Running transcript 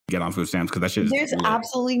get on food stamps because that shit. There's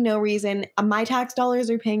absolutely no reason. My tax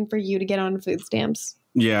dollars are paying for you to get on food stamps.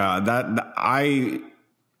 Yeah,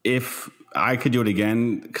 if I could do it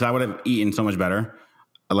again, because I would have eaten so much better.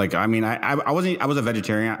 Like, I mean, I was a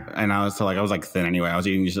vegetarian, and I was thin anyway. I was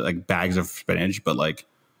eating just like bags of spinach, but like,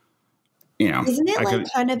 you know, isn't it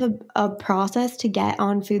kind of a process to get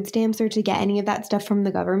on food stamps or to get any of that stuff from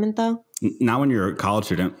the government though? Not when you're a college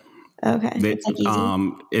student. Okay, it's like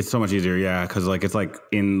easy. It's so much easier, yeah, because like it's like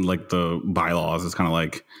in like the bylaws, it's kind of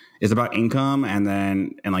like it's about income,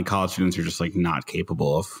 and like college students are just like not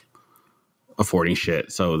capable of affording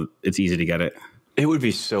shit, so it's easy to get it. It would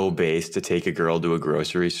be so base to take a girl to a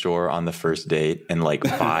grocery store on the first date and like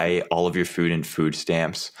buy all of your food in food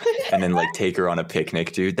stamps, and then like take her on a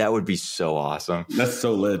picnic, dude. That would be so awesome. That's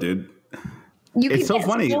so lit, dude. It's so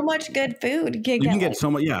funny. So much good food. You can get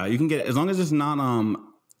so much. Yeah, you can get as long as it's not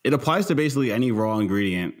it applies to basically any raw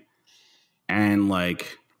ingredient, and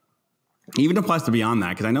like even applies to beyond that,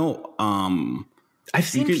 because I know I've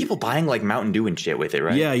seen people buying like Mountain Dew and shit with it,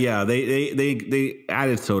 right? Yeah. They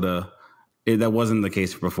added soda. That wasn't the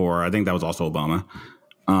case before. I think that was also Obama.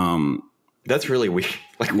 That's really weird.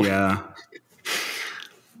 Like,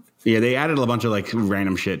 yeah, they added a bunch of like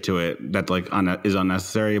random shit to it that like is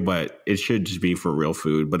unnecessary, but it should just be for real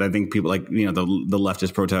food. But I think people like, you know, the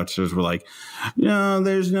leftist protesters were like, no,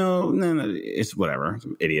 there's no, it's whatever,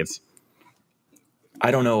 idiots. I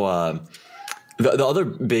don't know. The other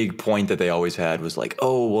big point that they always had was like,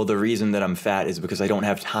 oh, well, the reason that I'm fat is because I don't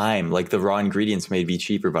have time. Like the raw ingredients may be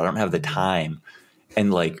cheaper, but I don't have the time.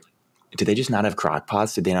 And like, did they just not have crock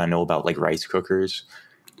pots? Did they not know about like rice cookers?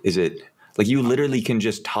 Is it like you literally can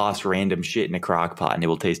just toss random shit in a crock pot and it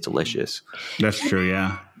will taste delicious? That's true.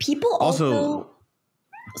 Yeah.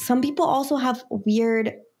 Some people also have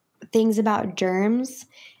weird things about germs,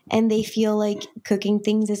 and they feel like cooking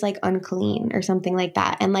things is like unclean or something like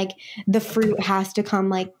that. And like the fruit has to come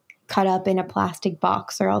like cut up in a plastic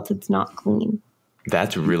box or else it's not clean.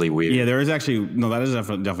 That's really weird. Yeah, there is actually, no, that is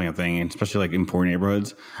definitely a thing, especially like in poor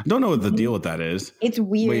neighborhoods. I don't know what the deal with that is. It's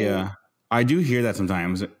weird. But yeah, I do hear that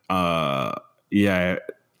sometimes. Yeah,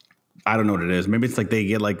 I don't know what it is. Maybe it's like they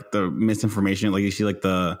get like the misinformation. Like you see like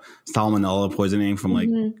the salmonella poisoning from like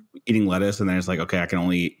eating lettuce, and then it's like, okay, I can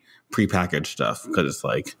only eat prepackaged stuff because it's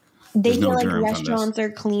like they feel like restaurants are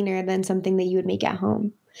cleaner than something that you would make at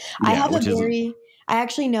home. Yeah, I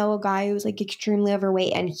actually know a guy who's like extremely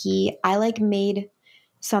overweight, and I like made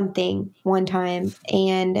something one time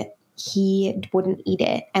and he wouldn't eat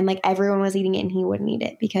it, and like everyone was eating it and he wouldn't eat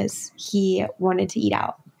it because he wanted to eat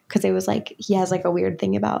out, because it was like he has like a weird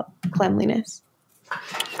thing about cleanliness.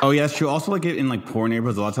 Oh yeah, that's true. Also, like in like poor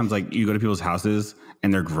neighborhoods, a lot of times like you go to people's houses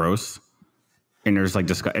and they're gross. And there's like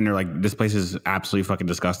and they're like, this place is absolutely fucking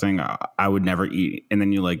disgusting. I would never eat. And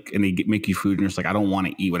then you like, and they make you food, and you're just like, I don't want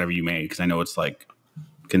to eat whatever you made because I know it's like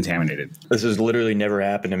contaminated. This has literally never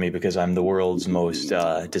happened to me because I'm the world's most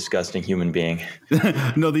disgusting human being.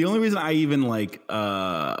 No, the only reason I even like,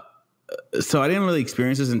 so I didn't really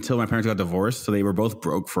experience this until my parents got divorced. So they were both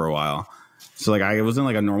broke for a while. So like I was in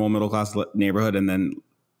like a normal middle class neighborhood, and then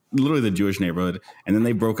literally the Jewish neighborhood, and then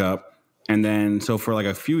they broke up. And then, so for like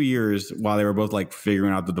a few years, while they were both like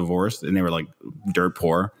figuring out the divorce, and they were like dirt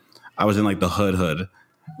poor, I was in like the hood,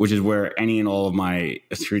 which is where any and all of my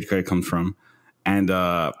street credit comes from. And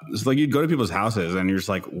it's like you'd go to people's houses, and you're just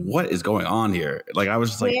like, what is going on here? Like I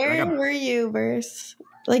was just like, where were you, Verse?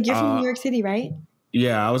 Like you're from New York City, right?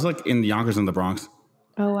 Yeah, I was like in Yonkers in the Bronx.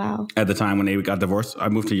 Oh wow! At the time when they got divorced, I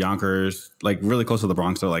moved to Yonkers, like really close to the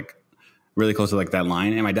Bronx, so like really close to like that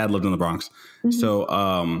line. And my dad lived in the Bronx,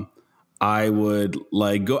 so I would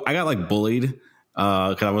like go. I got like bullied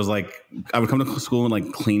because I was like, I would come to school in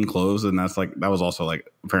like clean clothes, and that was also like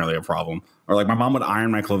apparently a problem. Or like my mom would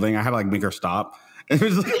iron my clothing. I had to like make her stop. It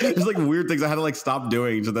was like weird things I had to like stop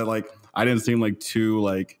doing so that like I didn't seem like too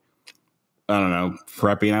like, I don't know,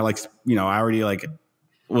 preppy. And I like, you know, I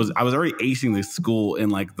was already acing the school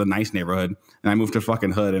in like the nice neighborhood, and I moved to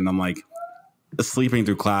fucking hood, and I'm like sleeping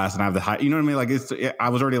through class, and I have the high, you know what I mean? Like I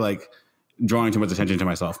was already like drawing too much attention to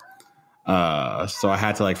myself. So I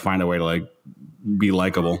had to like find a way to like be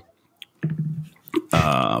likable.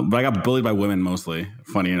 But I got bullied by women mostly,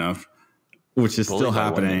 funny enough, which is still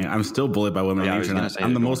happening. I'm still bullied by women on the internet.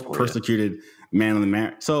 I'm the most persecuted man on the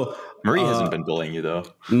man. So Marie hasn't been bullying you though.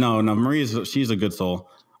 No, she's a good soul.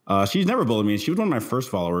 She's never bullied me. She was one of my first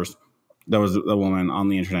followers. That was a woman on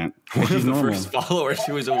the internet. She's normal. First follower,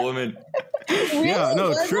 she was a woman. Really? Yeah,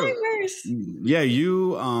 no, it's true. Yeah,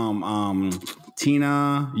 you,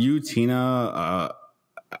 Tina,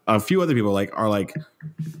 a few other people like are like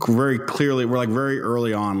very clearly, we're like very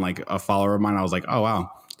early on like a follower of mine. I was like, oh wow,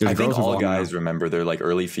 I think all guys remember their like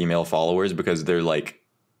early female followers because they're like,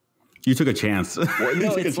 you took a chance. Well,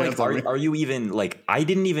 no, it's like, are you even like, I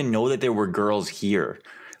didn't even know that there were girls here.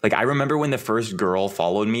 Like, I remember when the first girl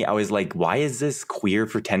followed me, I was like, why is this queer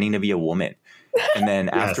pretending to be a woman? And then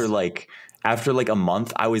after like a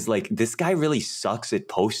month, I was like, this guy really sucks at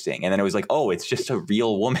posting. And then I was like, oh, it's just a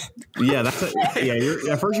real woman. Yeah, at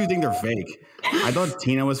first you think they're fake. I thought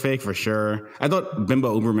Tina was fake for sure. I thought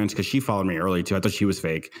Bimbo Ubermensch, because she followed me early too. I thought she was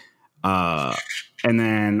fake. And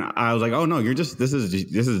then I was like, oh no, this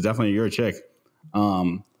is definitely your chick.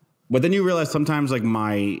 But then you realize sometimes like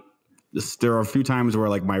there are a few times where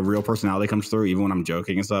like my real personality comes through even when I'm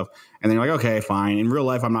joking and stuff. And then you're like, okay, fine. In real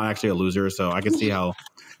life, I'm not actually a loser. So I can see how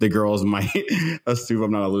the girls might assume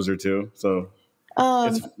I'm not a loser too. So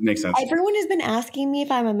it makes sense. Everyone has been asking me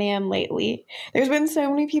if I'm a man lately. There's been so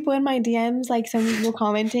many people in my DMs, like so many people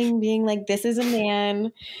commenting, being like, this is a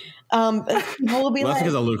man. People will be that's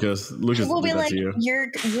because of Lucas. Lucas will be like,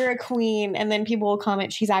 you're a queen. And then people will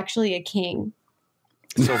comment, she's actually a king.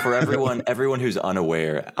 So for everyone who's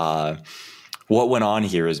unaware, what went on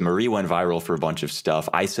here is Marie went viral for a bunch of stuff.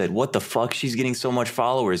 I said, what the fuck? She's getting so much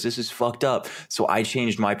followers. This is fucked up. So I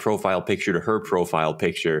changed my profile picture to her profile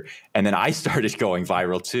picture. And then I started going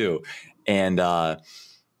viral too. And a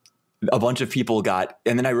bunch of people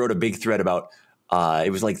and then I wrote a big thread about,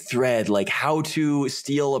 it was like thread, like how to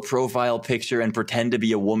steal a profile picture and pretend to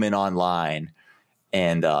be a woman online.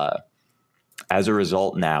 And as a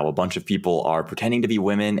result, now a bunch of people are pretending to be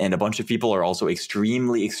women, and a bunch of people are also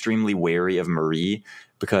extremely, extremely wary of Marie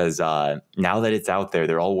because now that it's out there,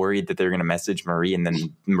 they're all worried that they're going to message Marie, and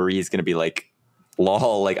then Marie is going to be like,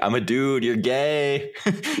 lol, like, I'm a dude, you're gay.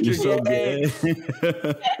 You're so gay.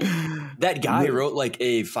 That guy wrote like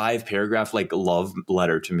a 5-paragraph like love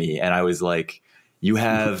letter to me, and I was like, you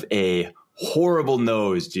have a horrible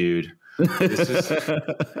nose, dude. This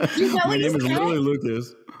is my name is literally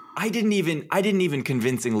Lucas. I didn't even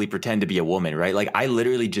convincingly pretend to be a woman, right? Like I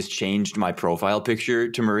literally just changed my profile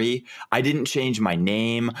picture to Marie. I didn't change my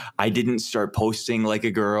name. I didn't start posting like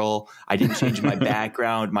a girl. I didn't change my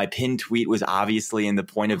background. My pinned tweet was obviously in the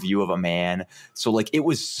point of view of a man. So like it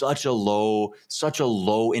was such a low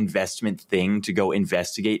investment thing to go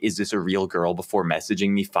investigate. Is this a real girl before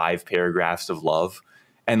messaging me 5 paragraphs of love?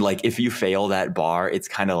 And like if you fail that bar, it's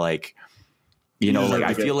kind of like, you know, like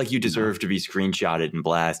I feel like you deserve to be screenshotted and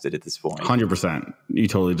blasted at this point. 100%. You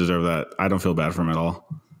totally deserve that. I don't feel bad for him at all.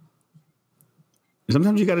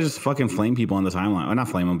 Sometimes you got to just fucking flame people on the timeline. Or not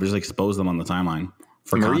flame them, but just expose them on the timeline.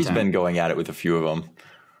 Marie's been going at it with a few of them.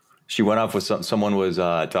 She went off with someone was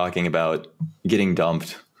talking about getting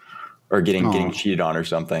dumped or getting cheated on or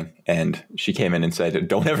something. And she came in and said,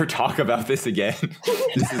 don't ever talk about this again.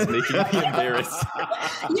 This is making me embarrassed.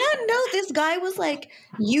 Yeah, no, this guy was like,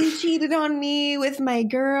 you cheated on me with my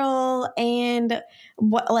girl and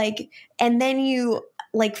and then you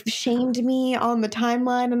like shamed me on the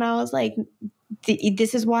timeline. And I was like,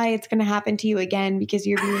 this is why it's going to happen to you again because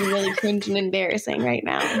you're being really cringe and embarrassing right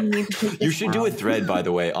now. You should do a thread, by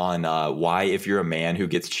the way, on why if you're a man who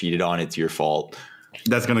gets cheated on, it's your fault.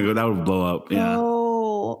 That would blow up. Yeah.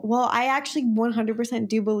 Oh, well, I actually 100%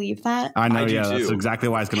 do believe that. I know. Yeah, that's exactly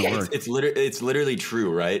why it's going to work. It's literally true,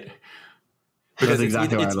 right? Because it's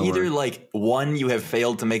either like 1, you have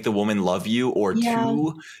failed to make the woman love you, or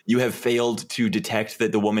 2, you have failed to detect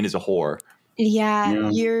that the woman is a whore. Yeah,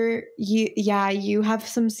 you have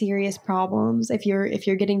some serious problems if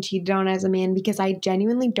you're getting cheated on as a man, because I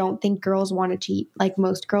genuinely don't think girls want to cheat. Like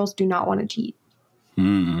most girls do not want to cheat.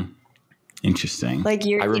 Interesting. Like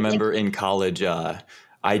I remember in college,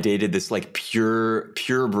 I dated this like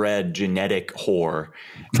purebred genetic whore,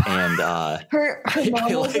 and her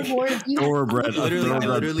mom was a whore. Purebred, I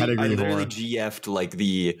literally GF'd like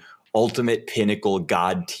the ultimate pinnacle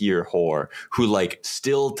god tier whore who like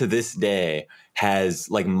still to this day has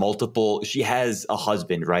like she has a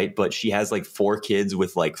husband, right? But she has like 4 kids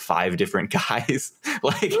with like 5 different guys.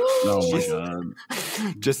 Like, oh my God.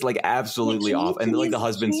 Just like absolutely off. And like the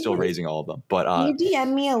husband's still raising all of them. But can you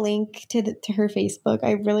DM me a link to her Facebook?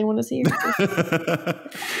 I really want to see her.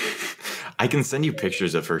 I can send you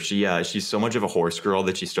pictures of her. She's so much of a horse girl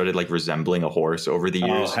that she started like resembling a horse over the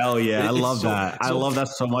years. Oh, hell yeah. I love that. I love that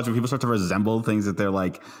so much when people start to resemble things that they're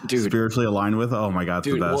like spiritually aligned with. Oh my God. It's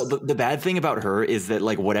the best. Well, the bad thing about her is that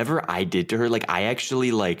like whatever I did to her, like I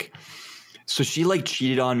actually like, so she like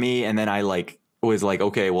cheated on me, and then I like was like,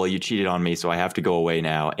 okay, well you cheated on me, so I have to go away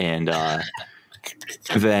now. And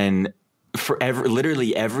then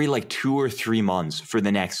literally every like 2 or 3 months for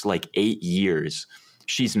the next like 8 years,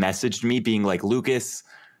 she's messaged me being like, Lucas,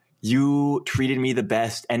 you treated me the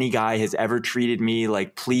best any guy has ever treated me.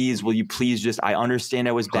 Like, please, will you please just, I understand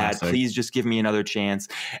I was bad. Please just give me another chance.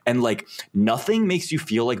 And like, nothing makes you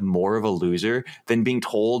feel like more of a loser than being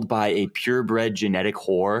told by a purebred genetic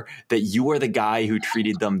whore that you are the guy who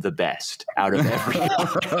treated them the best out of everyone.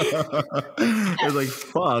 It's like,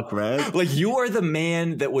 fuck, man. Like, you are the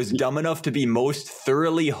man that was dumb enough to be most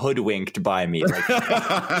thoroughly hoodwinked by me. Like,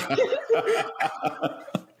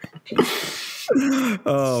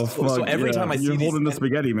 oh fuck. So every time I see you're holding the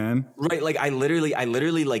spaghetti, man. Right, like I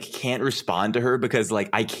literally like can't respond to her because like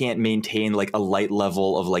I can't maintain like a light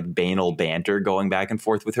level of like banal banter going back and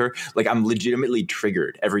forth with her. Like I'm legitimately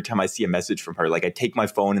triggered every time I see a message from her. Like I take my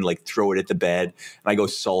phone and like throw it at the bed and I go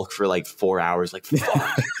sulk for like 4 hours. Like,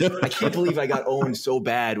 fuck, I can't believe I got owned so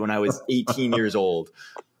bad when I was 18 years old.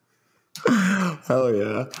 Hell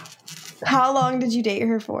yeah. How long did you date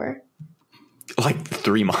her for? Like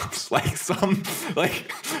 3 months, like some,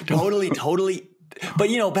 like totally. But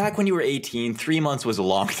you know, back when you were 18, 3 months was a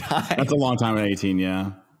long time. That's a long time at 18.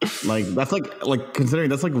 Yeah. Like that's like considering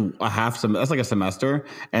that's like that's like a semester.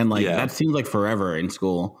 And like, that seems like forever in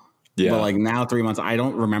school. Yeah. But like now 3 months, I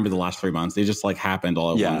don't remember the last 3 months. They just like happened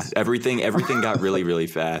all at once. Everything got really, really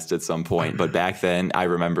fast at some point. But back then I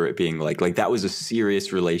remember it being like that was a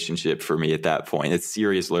serious relationship for me at that point. It's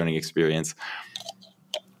serious learning experience.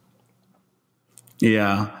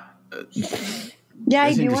 Yeah. Yeah,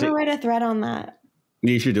 I do want to write a thread on that.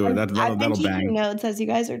 You should do it. That'll bang. Notes as you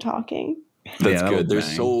guys are talking. That's good.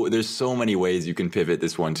 There's so many ways you can pivot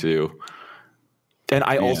this one too. And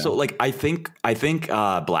I also like I think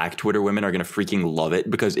Black Twitter women are gonna freaking love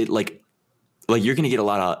it because it like you're gonna get a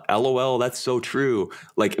lot of LOL. That's so true.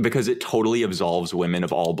 Like because it totally absolves women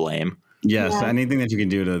of all blame. Yes, anything that you can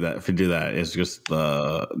do to do that is just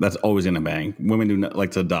that's always gonna bang. Women do not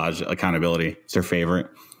like to dodge accountability. It's their favorite.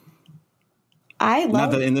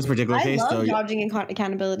 Not that in this particular case, though. Dodging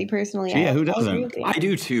accountability personally. Yeah, who doesn't? I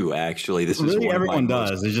do too. Actually, this is what everyone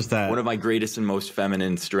does. It's just that one of my greatest and most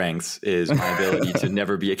feminine strengths is my ability to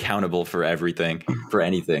never be accountable for everything, for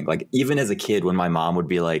anything. Like even as a kid, when my mom would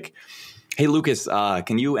be like, "Hey, Lucas,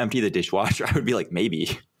 can you empty the dishwasher?" I would be like,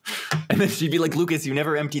 "Maybe." And then she'd be like, "Lucas, you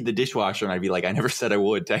never emptied the dishwasher." And I'd be like, "I never said I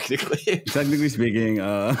would, technically." Technically speaking,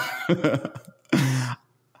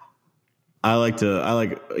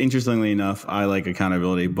 interestingly enough, I like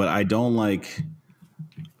accountability, but I don't like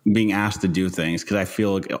being asked to do things because I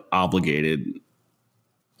feel like obligated.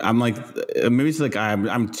 I'm like, maybe it's like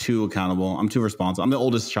I'm too accountable. I'm too responsible. I'm the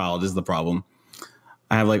oldest child is the problem.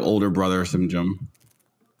 I have like older brother syndrome.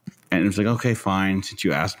 And it's like, okay, fine, since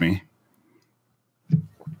you asked me.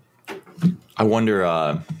 I wonder,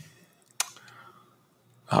 oh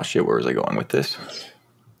shit, where was I going with this?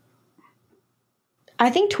 I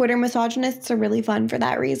think Twitter misogynists are really fun for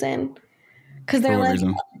that reason. Because they're like,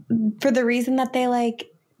 for the reason that they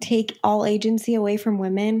like take all agency away from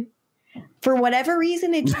women. For whatever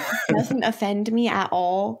reason, it just doesn't offend me at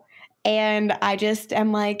all. And I just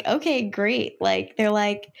am like, okay, great. Like they're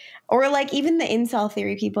like, or like even the incel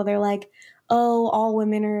theory people, they're like, oh, all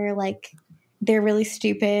women are like, they're really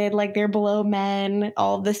stupid, like they're below men,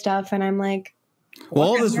 all of this stuff. And I'm like, well,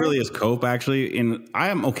 all this really is cope, actually. And I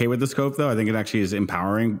am okay with this cope, though. I think it actually is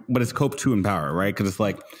empowering, but it's cope to empower, right? Because it's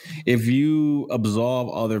like if you absolve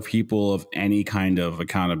other people of any kind of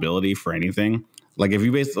accountability for anything, like if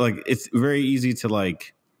you basically like, it's very easy to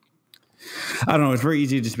like, I don't know. It's very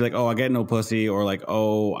easy to just be like, oh, I get no pussy, or like,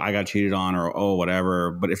 oh, I got cheated on, or oh,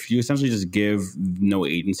 whatever. But if you essentially just give no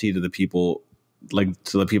agency to the people, like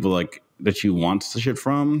that you want the shit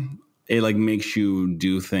from, it like makes you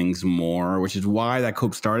do things more, which is why that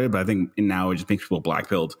cope started. But I think now it just makes people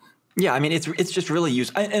black-pilled. Yeah, I mean, it's just really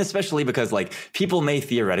useful, and especially because like people may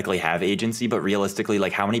theoretically have agency, but realistically,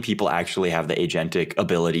 like how many people actually have the agentic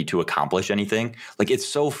ability to accomplish anything? Like it's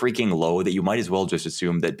so freaking low that you might as well just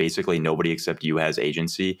assume that basically nobody except you has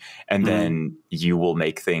agency, and then you will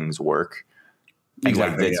make things work.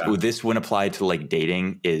 Exactly. And like this when applied to like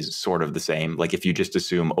dating is sort of the same. Like if you just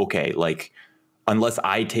assume, okay, like unless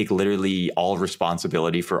I take literally all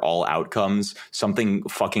responsibility for all outcomes, something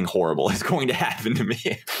fucking horrible is going to happen to me.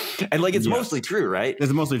 And like, it's mostly true, right?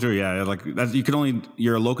 It's mostly true. Yeah. Like that's,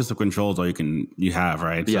 you're a locus of control is all you have,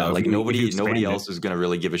 right? Yeah. So like nobody else is going to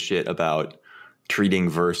really give a shit about treating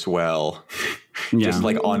verse well, just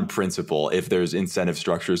like on principle, if there's incentive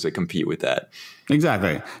structures that compete with that.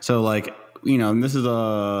 Exactly. So like, but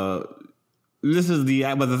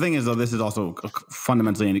the thing is, though, this is also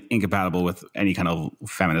fundamentally incompatible with any kind of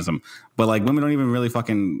feminism. But like, women don't even really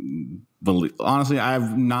fucking believe. Honestly,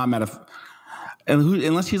 I've not met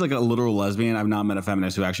unless she's like a literal lesbian. I've not met a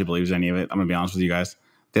feminist who actually believes any of it. I'm gonna be honest with you guys.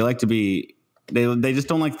 They like to be They just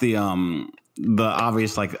don't like the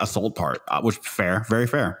obvious like assault part, which fair, very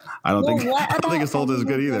fair. I don't think assault is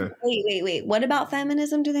good either. Wait. What about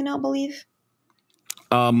feminism? Do they not believe?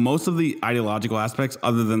 Most of the ideological aspects,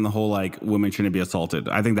 other than the whole like women shouldn't be assaulted,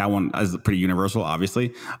 I think that one is pretty universal,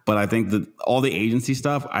 obviously. But I think that all the agency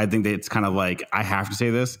stuff, I think that it's kind of like I have to say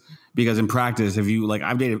this because in practice, if you like,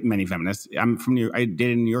 I've dated many feminists. I dated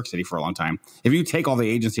in New York City for a long time. If you take all the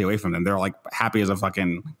agency away from them, they're like happy as a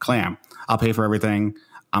fucking clam. I'll pay for everything.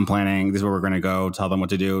 I'm planning. This is where we're going to go. Tell them what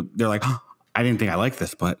to do. They're like, oh, I didn't think I liked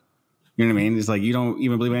this, but you know what I mean? It's like you don't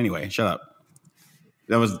even believe it anyway. Shut up.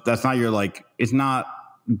 That's not your like. It's not.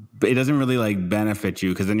 It doesn't really like benefit you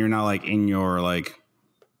because then you're not like in your like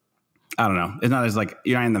I don't know. It's not as like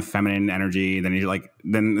you're not in the feminine energy. Then you're like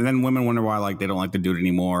then women wonder why like they don't like to do it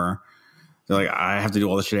anymore. They're like I have to do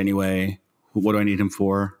all this shit anyway. What do I need him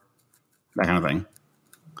for? That kind of thing.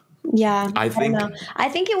 Yeah, I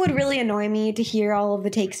think it would really annoy me to hear all of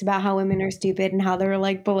the takes about how women are stupid and how they're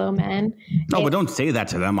like below men. No, but don't say that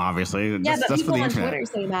to them. Obviously, yeah, but people on Twitter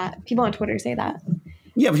say that. People on Twitter say that.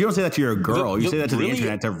 Yeah, but you don't say that to your girl. You say that to the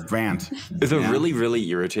internet to rant. The really, really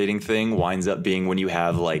irritating thing winds up being when you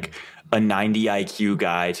have like a 90 IQ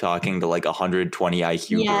guy talking to like a 120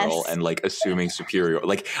 IQ girl and like assuming superior.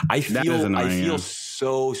 Like I feel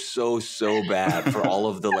so bad for all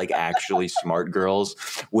of the like actually smart girls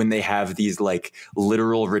when they have these like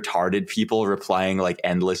literal retarded people replying like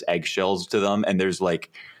endless eggshells to them, and there's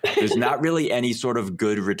not really any sort of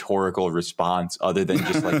good rhetorical response other than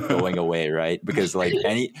just like going away, right? Because like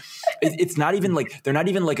it's not even like they're not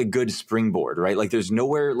even like a good springboard, right? Like there's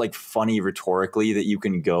nowhere like funny rhetorically that you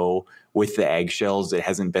can go with the eggshells that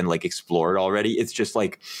hasn't been like explored already. It's just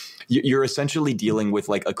like you're essentially dealing with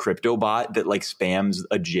like a crypto bot that like spams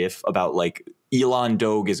a GIF about like Elon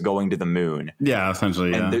Doge is going to the moon. Yeah,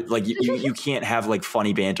 essentially. And like you can't have like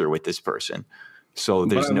funny banter with this person. So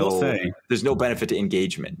there's no benefit to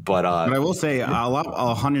engagement. But I will say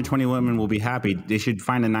 120 women will be happy. They should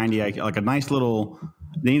find a 90 IQ, like a nice little.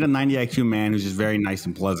 They need a 90 IQ man who's just very nice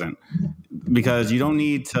and pleasant, because you don't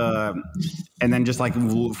need to, and then just like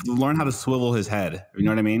learn how to swivel his head. You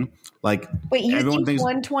know what I mean? Like, wait, you think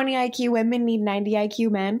 120 IQ women need 90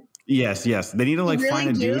 IQ men? Yes. They need to like find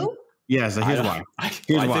a dude. Yes, here's why. I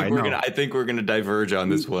think we're gonna diverge on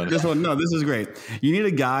this one. This is great. You need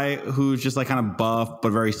a guy who's just like kind of buff but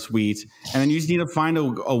very sweet, and then you just need to find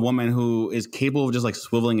a woman who is capable of just like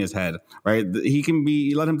swiveling his head. Right? He can be.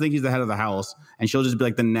 You let him think he's the head of the house, and she'll just be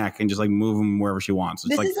like the neck and just like move him wherever she wants.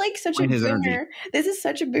 This is like such a boomer. Energy. This is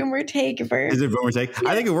such a boomer take. Is it a boomer take? Yeah.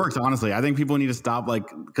 I think it works. Honestly, I think people need to stop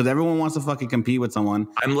because everyone wants to fucking compete with someone.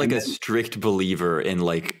 I'm like a strict believer in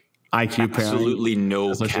like. IQ absolutely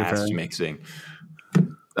no caste mixing.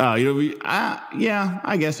 Yeah,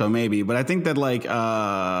 I guess so, maybe. But I think that like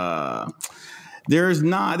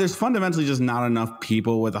there's fundamentally just not enough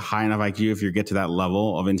people with a high enough IQ if you get to that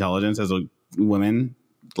level of intelligence as women,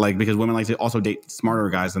 like because women like to also date smarter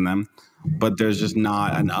guys than them, but there's just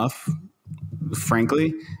not enough,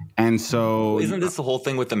 frankly. And so isn't this the whole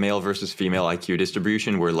thing with the male versus female IQ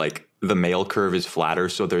distribution where like the male curve is flatter,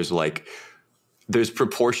 so there's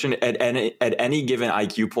proportion at any given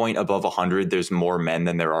IQ point above 100, there's more men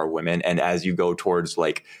than there are women. And as you go towards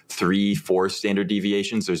like 3-4 standard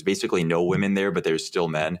deviations, there's basically no women there, but there's still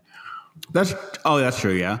men. That's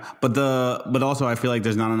true. Yeah. But also I feel like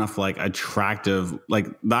there's not enough like attractive, like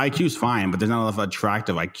the IQ is fine, but there's not enough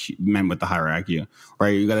attractive men with the higher IQ, right?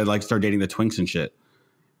 You got to like start dating the twinks and shit.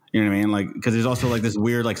 You know what I mean? Like, because there's also like this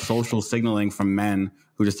weird like social signaling from men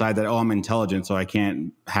who decide that, oh, I'm intelligent, so I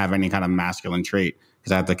can't have any kind of masculine trait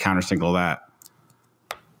because I have to countersignal that.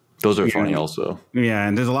 Those are funny also. Yeah,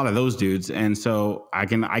 and there's a lot of those dudes. And so I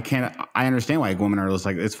understand why women are just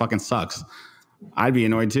like, this fucking sucks. I'd be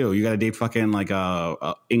annoyed too. You got to date fucking like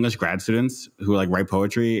English grad students who like write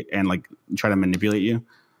poetry and like try to manipulate you.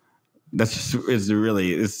 That's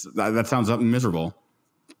just, that sounds miserable.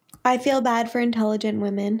 I feel bad for intelligent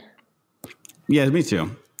women. Yeah, me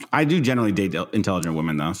too. I do generally date intelligent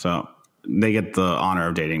women, though, so they get the honor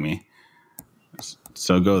of dating me.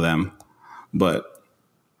 So go them. But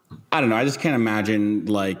I don't know. I just can't imagine,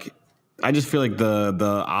 like, I just feel like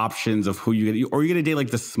the options of who you get, or you're going to date,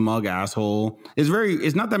 like, the smug asshole. It's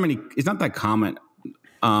not that common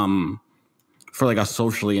for, like, a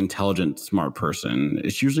socially intelligent, smart person.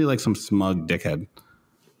 It's usually, like, some smug dickhead.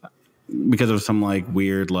 Because of some like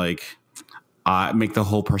weird like make the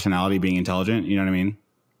whole personality being intelligent, you know what I mean?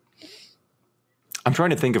 I'm trying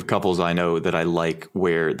to think of couples I know that I like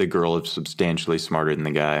where the girl is substantially smarter than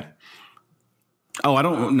the guy. Oh, I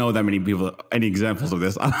don't know that many people, any examples of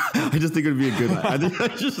this. I just think it would be a good, I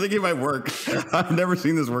just think it might work. I've never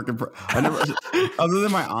seen this work. Other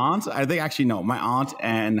than my aunt, I think actually, no, my aunt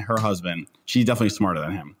and her husband, she's definitely smarter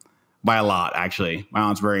than him by a lot, actually. My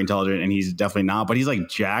aunt's very intelligent and he's definitely not, but he's like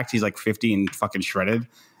jacked. He's like 50 and fucking shredded.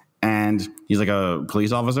 And he's like a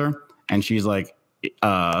police officer. And she's like,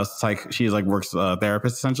 she's like works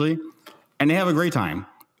therapist essentially. And they have a great time.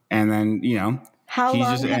 And then, you know, how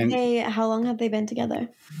long have they been together?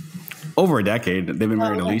 Over a decade. They've been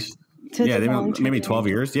married at least. So yeah, they've been maybe 12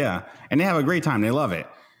 years. Yeah. And they have a great time. They love it.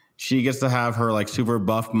 She gets to have her like super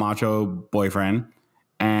buff macho boyfriend.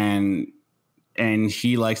 And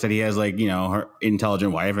he likes that he has like, you know, her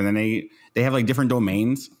intelligent wife. And then they have like different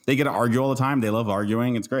domains. They get to argue all the time. They love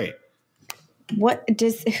arguing. It's great.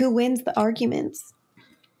 Who wins the arguments?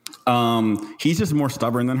 He's just more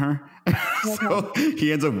stubborn than her. So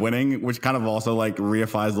he ends up winning, which kind of also like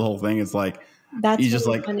reifies the whole thing. It's like he's just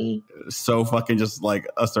like funny. So fucking just like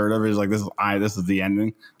assertive. He's like, this is the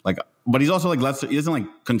ending. Like, but he's also like he doesn't like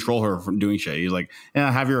control her from doing shit. He's like,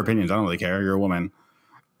 yeah, have your opinions. I don't really care. You're a woman.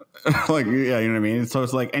 Like, yeah, you know what I mean? So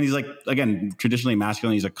it's like, and he's like, again, traditionally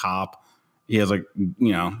masculine. He's a cop. He has like,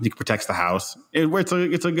 you know, he protects the house.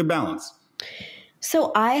 It's a good balance.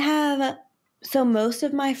 So most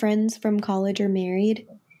of my friends from college are married.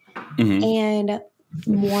 Mm-hmm. And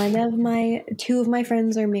two of my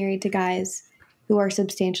friends are married to guys who are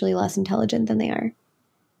substantially less intelligent than they are.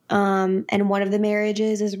 And one of the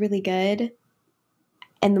marriages is really good.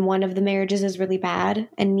 And one of the marriages is really bad.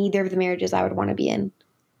 And neither of the marriages I would want to be in.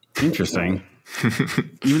 Interesting.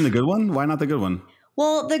 Even the good one? Why not the good one?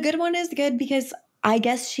 Well, the good one is good because I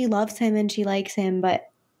guess she loves him and she likes him, but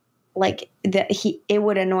like it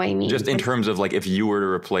would annoy me. Just in terms of like if you were to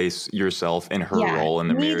replace yourself in her role in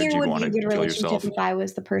the marriage, you'd want to kill yourself. If I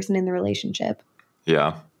was the person in the relationship.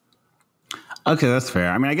 Yeah. Okay, that's fair.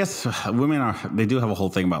 I mean, I guess women they do have a whole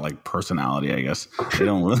thing about like personality. I guess they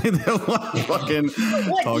don't want to fucking.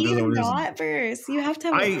 What do you not first? You have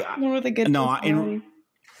to have one with a good. No,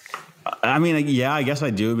 I mean, yeah, I guess I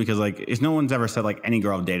do because like, no one's ever said like any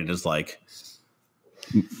girl I've dated is like.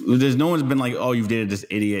 There's no one's been like, oh, you've dated this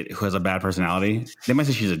idiot who has a bad personality. They might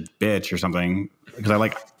say she's a bitch or something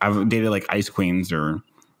because I've dated like ice queens or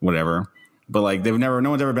whatever, but like no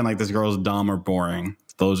one's ever been like this girl's dumb or boring.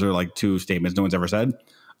 Those are like two statements no one's ever said.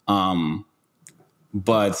 But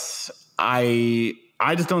I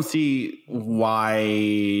just don't see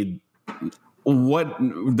why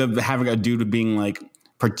having a dude being like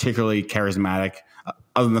particularly charismatic,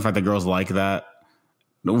 other than the fact that girls like that,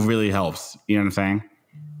 really helps. You know what I'm saying?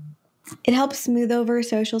 It helps smooth over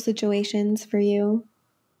social situations for you.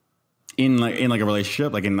 In like a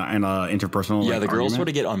relationship, like in a interpersonal. Yeah, the girls sort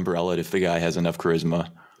of get umbrellaed if the guy has enough charisma.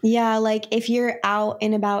 Yeah, like if you're out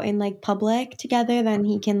and about in like public together, then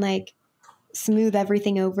he can like smooth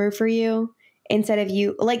everything over for you. Instead of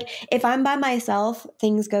you, like if I'm by myself,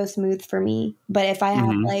 things go smooth for me. But if I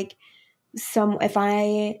have like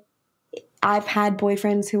I've had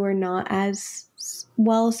boyfriends who are not as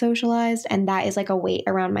well socialized, and that is like a weight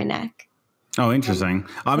around my neck. Oh, interesting.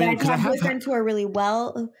 I mean, because I have boyfriends who are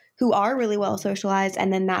really well socialized,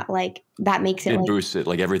 and then that makes it boosts it.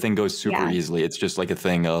 Like everything goes super easily. It's just like a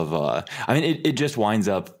thing of I mean, it just winds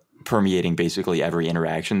up permeating basically every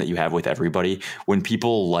interaction that you have with everybody. When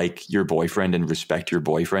people like your boyfriend and respect your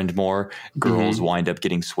boyfriend more, girls wind up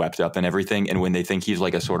getting swept up in everything. And when they think he's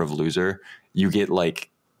like a sort of loser, you get like,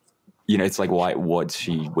 you know, it's like, what's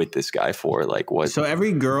she with this guy for? Like what? So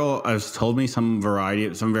every girl has told me some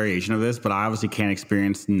variation of this, but I obviously can't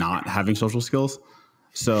experience not having social skills.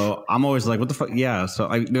 So I'm always like, what the fuck? Yeah. So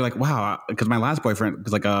they're like, wow. Cause my last boyfriend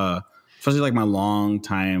was like, especially like my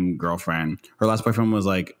longtime girlfriend, her last boyfriend was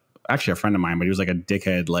like actually a friend of mine, but he was like a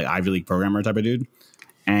dickhead, like Ivy League programmer type of dude.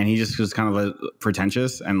 And he just was kind of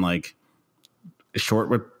pretentious and like short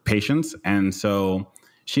with patience. And so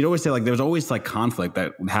she'd always say like there was always like conflict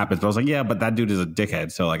that happens, but I was like, yeah, but that dude is a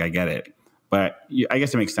dickhead, so like I get it. But I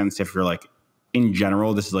guess it makes sense if you're like in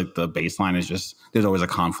general, this is like the baseline is just there's always a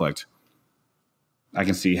conflict. I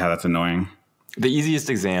can see how that's annoying. The easiest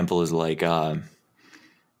example is like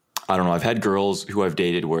I don't know. I've had girls who I've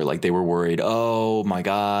dated where like they were worried, oh my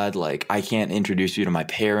God, like I can't introduce you to my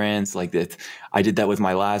parents. Like that, I did that with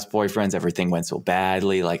my last boyfriends. Everything went so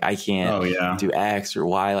badly. Like I can't do X or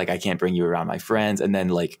Y. Like I can't bring you around my friends. And then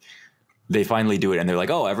like they finally do it and they're like,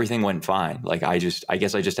 oh, everything went fine. Like I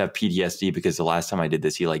guess I just have PTSD because the last time I did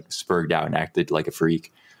this, he like spurged out and acted like a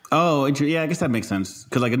freak. Oh, yeah, I guess that makes sense.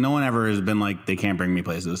 Because like no one ever has been like, they can't bring me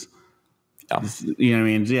places. Yeah. You know what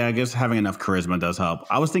I mean? Yeah, I guess having enough charisma does help.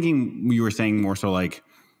 I was thinking you were saying more so like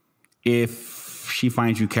if she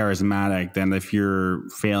finds you charismatic than if you're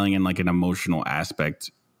failing in like an emotional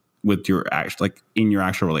aspect with your like in your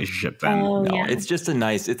actual relationship. Then it's just a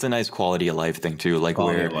nice quality of life thing too. Like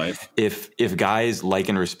quality where if guys like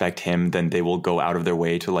and respect him, then they will go out of their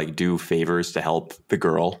way to like do favors to help the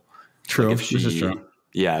girl. True. Like this is true.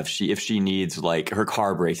 Yeah, if she needs like her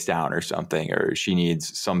car breaks down or something, or she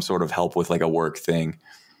needs some sort of help with like a work thing.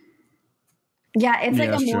 Yeah, it's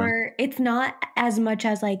like it's not as much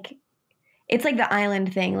as like, it's like the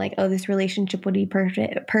island thing. Like, oh, this relationship would be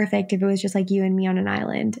perfect if it was just like you and me on an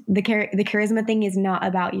island. The charisma thing is not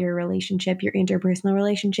about your relationship, your interpersonal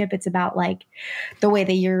relationship. It's about like the way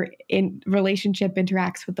that your relationship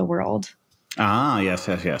interacts with the world. Ah, yes.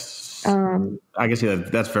 I can see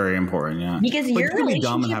that. That's very important. Yeah, because you're really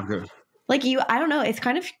dumb and have good. Like I don't know. It's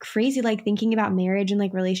kind of crazy, like thinking about marriage and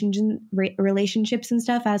like relationships and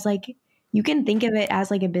stuff as like, you can think of it as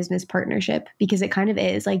like a business partnership, because it kind of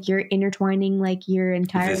is like you're intertwining like your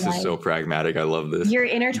entire life. This is so pragmatic. I love this. You're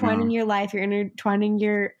intertwining your life. You're intertwining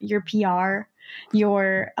your PR,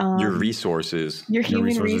 your resources, your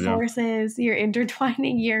human resources. Yeah. You're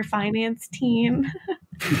intertwining your finance team.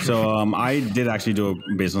 So I did actually do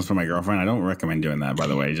a business for my girlfriend. I don't recommend doing that, by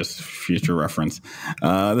the way, just future reference.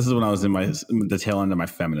 This is when I was in the tail end of my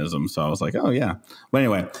feminism. So I was like, oh, yeah. But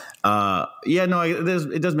anyway,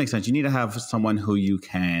 it does make sense. You need to have someone who you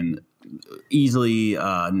can easily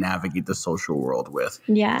navigate the social world with.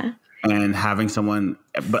 Yeah. And having someone,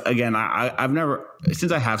 but again, I've never,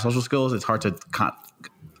 since I have social skills, it's hard to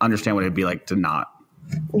understand what it'd be like to not.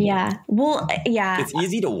 Yeah. Well, yeah. It's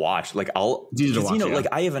easy to watch. Like like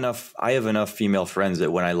I have enough female friends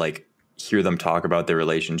that when I like hear them talk about their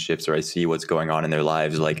relationships or I see what's going on in their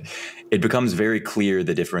lives, like it becomes very clear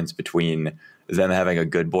the difference between them having a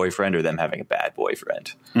good boyfriend or them having a bad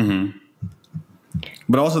boyfriend. Mm-hmm.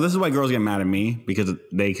 But also, this is why girls get mad at me, because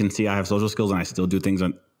they can see I have social skills and I still do things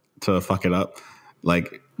to fuck it up.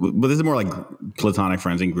 Like, but this is more like platonic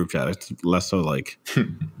friends in group chat. It's less so like.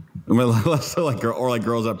 Less so like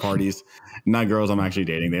girls at parties, not girls I'm actually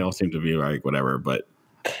dating. They all seem to be like whatever, but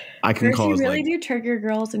I can call. You really do trigger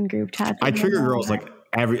girls in group chats. I trigger girls like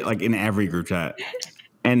in every group chat,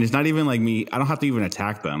 and it's not even like me. I don't have to even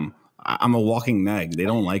attack them. I'm a walking neg. They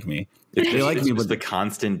don't like me. They like me, but the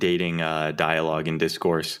constant dating dialogue and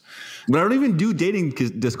discourse. But I don't even do dating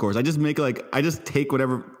discourse. I just take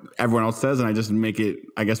whatever everyone else says and I just make it,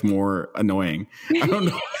 I guess, more annoying. I don't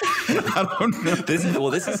know. I don't know.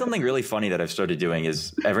 This is something really funny that I've started doing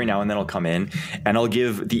is every now and then I'll come in and I'll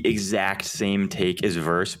give the exact same take as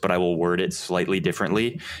verse, but I will word it slightly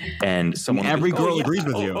differently. And every girl agrees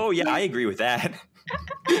with you. Oh yeah, I agree with that.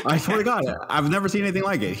 I swear to God, I've never seen anything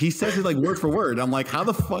like it. He says it like word for word. I'm like, how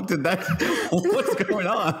the fuck did that? What's going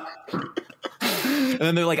on? And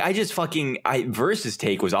then they're like, Verse's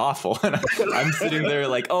take was awful. And I'm sitting there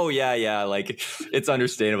like, oh yeah, like it's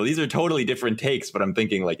understandable. These are totally different takes, but I'm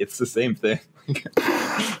thinking like it's the same thing.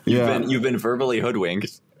 You've been verbally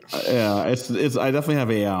hoodwinked. Yeah, it's. I definitely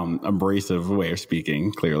have a abrasive way of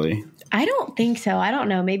speaking. Clearly, I don't think so. I don't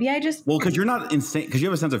know. Maybe I just because you're not insane. Because you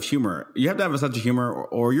have a sense of humor. You have to have a sense of humor,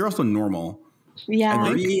 or you're also normal. Yeah,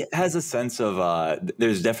 Marie has a sense of.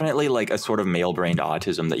 There's definitely like a sort of male-brained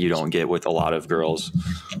autism that you don't get with a lot of girls.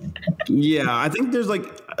 Yeah, I think there's like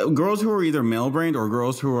girls who are either male-brained or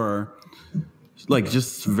girls who are like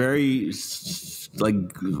just very like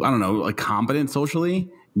I don't know, like competent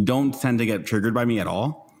socially. Don't tend to get triggered by me at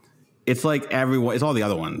all. It's like everyone. It's all the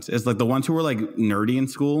other ones. It's like the ones who were like nerdy in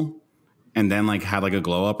school, and then like had like a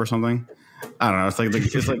glow up or something. I don't know. It's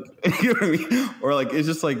like you know what I mean? Or like it's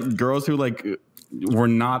just like girls who like were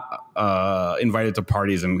not invited to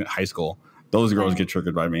parties in high school. Those girls get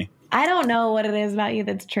triggered by me. I don't know what it is about you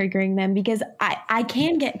that's triggering them, because I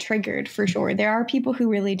can get triggered for sure. There are people who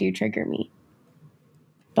really do trigger me,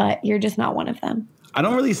 but you're just not one of them. I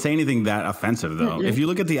don't really say anything that offensive, though. Mm-hmm. If you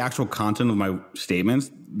look at the actual content of my statements,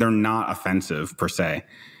 they're not offensive per se.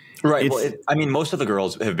 Right. Most of the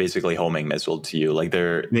girls have basically homing missiled to you. Like they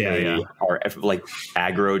are like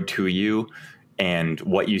aggroed to you, and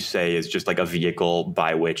what you say is just like a vehicle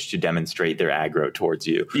by which to demonstrate their aggro towards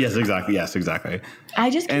you. Yes, exactly. I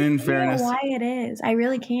just can't figure out why it is. I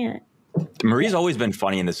really can't. Marie's always been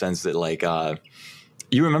funny in the sense that like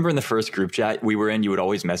you remember in the first group chat we were in, you would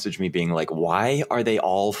always message me being like, why are they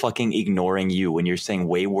all fucking ignoring you when you're saying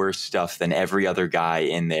way worse stuff than every other guy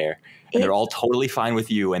in there? And they're all totally fine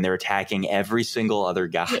with you, and they're attacking every single other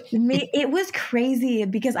guy. It was crazy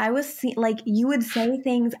because I was like, you would say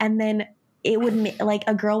things and then like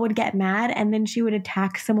a girl would get mad and then she would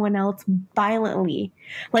attack someone else violently,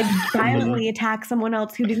 like violently attack someone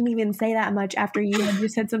else who didn't even say that much after you had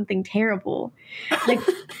just said something terrible. Like,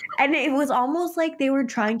 and it was almost like they were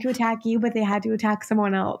trying to attack you, but they had to attack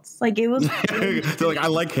someone else. Like it was. They're like, I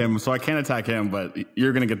like him, so I can't attack him, but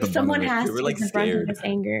you're gonna get the someone has to like get the brunt of this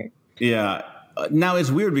anger. Yeah. Now it's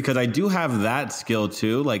weird because I do have that skill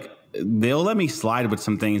too. Like they'll let me slide with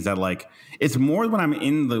some things that like it's more when I'm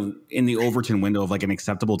in the Overton window of like an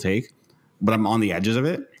acceptable take, but I'm on the edges of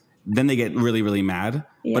it. Then they get really, really mad.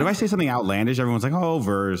 Yeah. But if I say something outlandish, everyone's like, "Oh,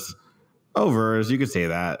 verse, you could say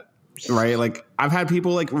that." Right? Like I've had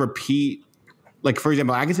people like repeat, like for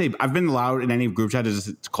example, I can say I've been allowed in any group chat to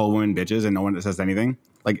just call women bitches and no one says anything.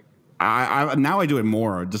 Like I now I do it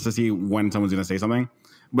more just to see when someone's gonna say something.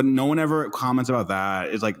 But no one ever comments about that.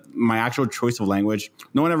 It's like my actual choice of language.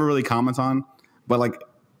 No one ever really comments on. But like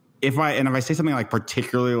if I say something like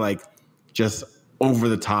particularly like just over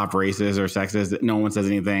the top racist or sexist, no one says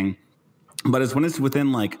anything. But it's when it's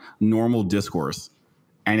within like normal discourse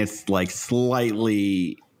and it's like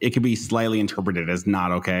it could be slightly interpreted as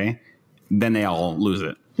not okay, then they all lose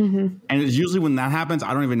it. Mm-hmm. And it's usually when that happens,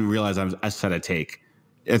 I don't even realize I said a take.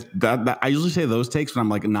 It's that I usually say those takes when I'm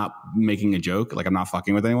like not making a joke, like I'm not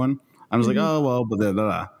fucking with anyone. I'm just like, oh well, blah, blah,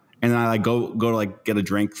 blah. And then I like go to like get a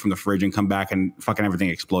drink from the fridge and come back and fucking everything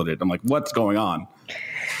exploded. I'm like, what's going on?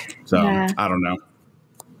 So I don't know.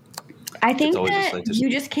 I think that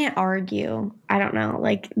you just can't argue. I don't know,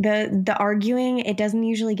 like the arguing, it doesn't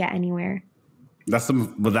usually get anywhere. That's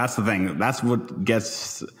the thing. That's what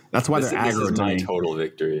gets. That's why they're aggro. This is my total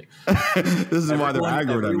victory. This is why they're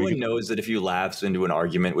aggro. Everyone knows that if you lapse into an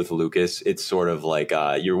argument with Lucas, it's sort of like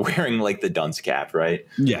you're wearing like the dunce cap, right?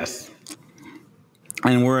 Yes.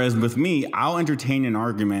 And whereas with me, I'll entertain an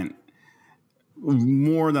argument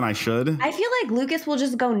more than I should. I feel like Lucas will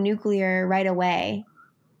just go nuclear right away.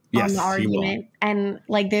 On the argument, and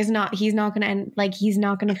like he's not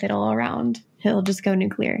gonna fiddle around. He'll just go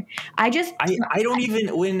nuclear. I don't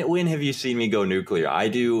even when have you seen me go nuclear? I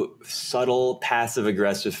do subtle passive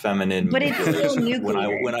aggressive feminine, but it's still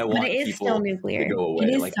nuclear. When I want people to go away.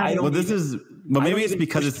 It is like I don't. But maybe it's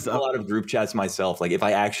because it's a lot of group chats myself. Like if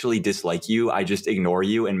I actually dislike you, I just ignore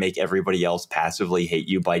you and make everybody else passively hate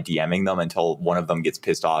you by DMing them until one of them gets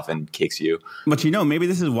pissed off and kicks you. But maybe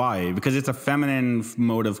this is why, because it's a feminine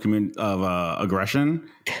mode of aggression,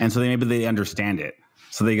 and so maybe they understand it.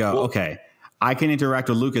 So they go, okay, I can interact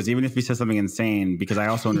with Lucas even if he says something insane because I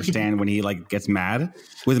also understand when he like gets mad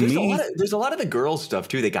with me. There's a lot of the girls stuff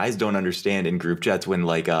too that guys don't understand in group chats when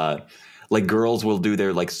like girls will do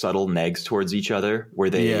their like subtle negs towards each other where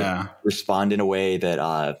they respond in a way that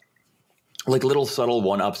like little subtle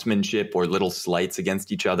one-upsmanship or little slights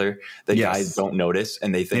against each other that guys don't notice,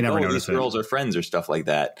 and they think, these girls are friends or stuff like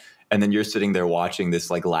that. And then you're sitting there watching this,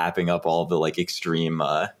 like lapping up all of the like extreme.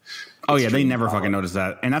 They never fucking notice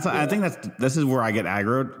that, and that's I think this is where I get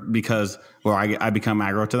aggroed because I become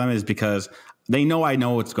aggro to them is because they know I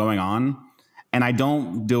know what's going on, and I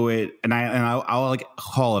don't do it, and I'll like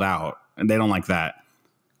call it out, and they don't like that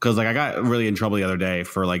because like I got really in trouble the other day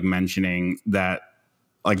for like mentioning that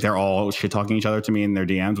like they're all shit talking each other to me in their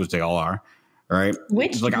DMs, which they all are, right?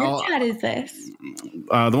 Which like, group chat is this? The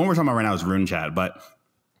one we're talking about right now is Rune Chat, but.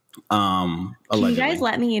 Can you guys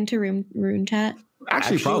let me into Rune Chat?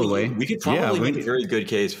 Actually, probably. We could probably make a very good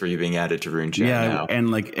case for you being added to Rune Chat now.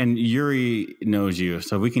 And Yuri knows you,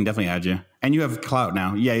 so we can definitely add you. And you have clout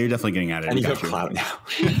now. Yeah, you're definitely getting added. And you have clout now.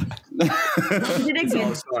 Is it a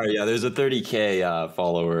good? Sorry, there's a 30K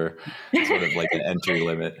follower, sort of like an entry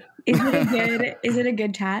limit. Is it a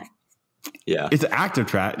good chat? Yeah. It's an active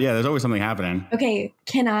chat. Yeah, there's always something happening. Okay,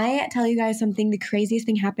 can I tell you guys something? The craziest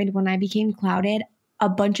thing happened when I became clouded. A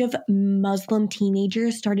bunch of Muslim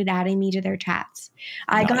teenagers started adding me to their chats.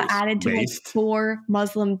 I got added to like 4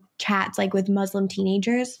 Muslim chats, like with Muslim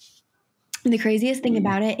teenagers. And the craziest thing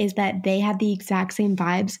about it is that they had the exact same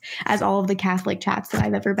vibes as all of the Catholic chats that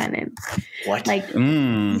I've ever been in. What? Like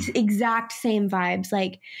exact same vibes,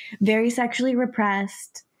 like very sexually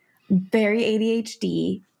repressed, very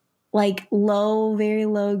ADHD, like very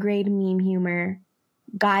low grade meme humor.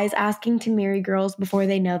 Guys asking to marry girls before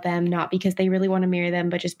they know them, not because they really want to marry them,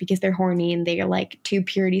 but just because they're horny and they're like too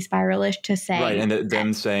purity spiralish to say. Right, and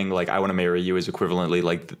them saying like, I want to marry you is equivalently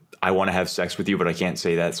like, I want to have sex with you, but I can't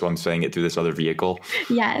say that, so I'm saying it through this other vehicle.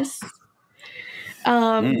 Yes.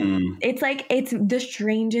 It's like, it's the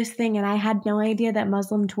strangest thing, and I had no idea that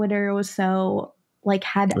Muslim Twitter was so like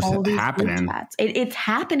had all these group chats. It's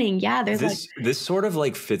happening. Yeah. There's this sort of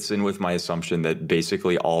like fits in with my assumption that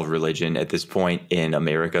basically all religion at this point in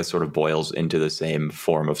America sort of boils into the same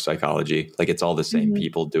form of psychology. Like it's all the same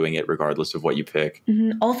people doing it regardless of what you pick.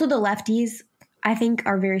 Also the lefties, I think,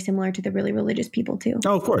 are very similar to the really religious people too.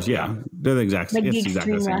 Oh, of course. Yeah. They're the exact same. Like the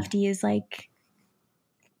extreme lefty is like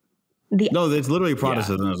no, it's literally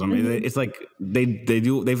Protestantism. It's like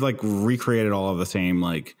they've like recreated all of the same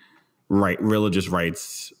like religious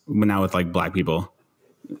rights, but now with like black people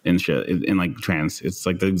and shit and like trans. It's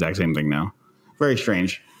like the exact same thing now. Very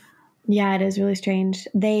strange. Yeah, it is really strange.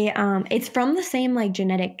 They it's from the same like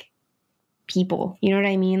genetic people. You know what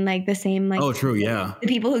I mean? Like the same like oh, true, yeah. The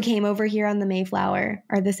people who came over here on the Mayflower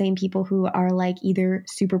are the same people who are like either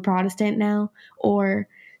super Protestant now or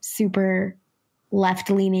super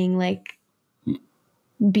left-leaning like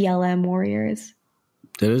BLM warriors.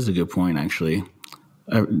 That is a good point, actually.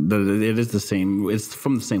 It is the same. It's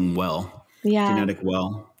from the same well. Yeah. Genetic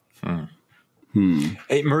well.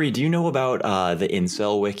 Hey, Marie, do you know about the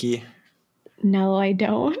Incel Wiki? No, I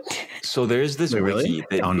don't. So there's this wiki. Really?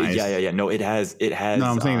 That, oh, nice. Yeah. No, it has. No,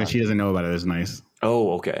 I'm saying that she doesn't know about it. It's nice.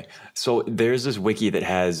 Oh, okay. So there's this wiki that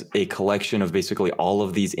has a collection of basically all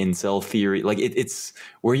of these incel theory. Like it's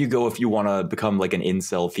where you go if you want to become like an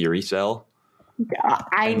incel theory cell.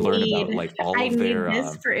 I need their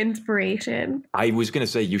this for inspiration. I was going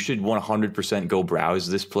to say you should 100% go browse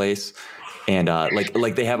this place. And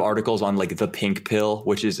like they have articles on like the pink pill,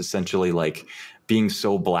 which is essentially like being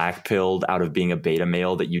so black pilled out of being a beta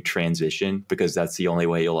male that you transition because that's the only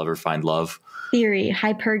way you'll ever find love. Theory,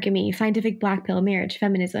 hypergamy, scientific black pill, marriage,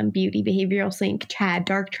 feminism, beauty, behavioral sync, Chad,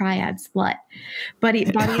 dark triad, slut. Body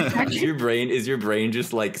is your brain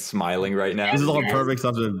just like smiling right now? This is all perfect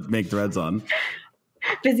stuff to make threads on.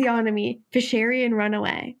 Physiognomy, Fisherian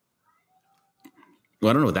runaway. Well,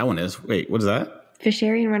 I don't know what that one is. Wait, what is that?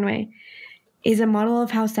 Fisherian runaway is a model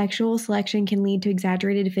of how sexual selection can lead to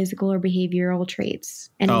exaggerated physical or behavioral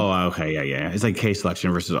traits. And okay, yeah. It's like K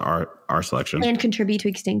selection versus R selection. And contribute to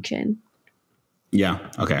extinction.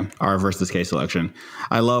 Yeah. Okay. R versus K selection.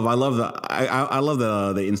 I love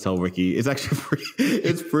the incel wiki. It's actually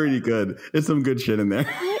it's pretty good. It's some good shit in there.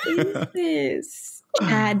 What is this?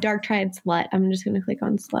 Dark triad slut. I'm just going to click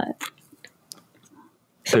on slut.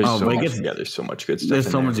 There's so much good stuff. There's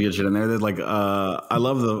so much good shit in there. There's like I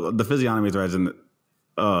love the physiognomy threads and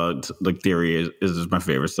like theory is my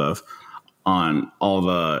favorite stuff on all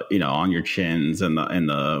the on your chins and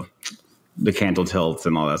the cantle tilts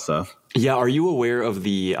and all that stuff. Yeah, are you aware of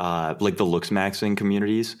the like the looks maxing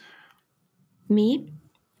communities? Me?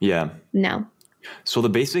 Yeah. No. So the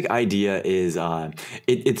basic idea is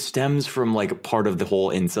it stems from like part of the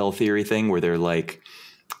whole incel theory thing where they're like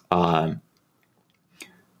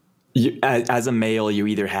as a male, you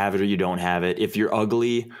either have it or you don't have it. If you're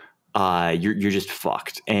ugly, you're just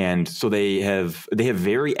fucked. And so they have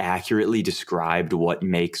very accurately described what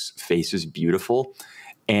makes faces beautiful.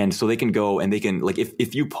 And so they can go and they can like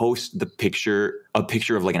if you post a picture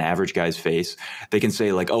of like an average guy's face, they can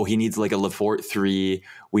say like, oh, he needs like a Lefort 3.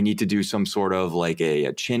 We need to do some sort of like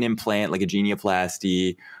a chin implant, like a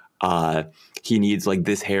genioplasty. He needs like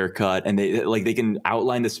this haircut, and they can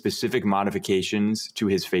outline the specific modifications to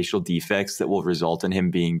his facial defects that will result in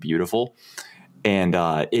him being beautiful. And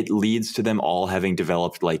it leads to them all having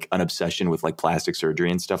developed like an obsession with like plastic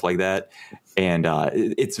surgery and stuff like that. And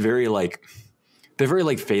it's very like they're very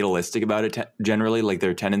like fatalistic about it. Generally, like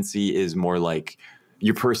their tendency is more like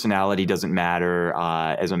your personality doesn't matter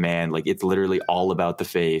as a man. Like it's literally all about the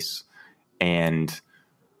face, and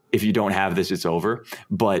if you don't have this, it's over.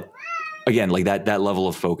 But again, like that level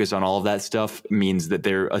of focus on all of that stuff means that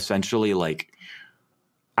they're essentially like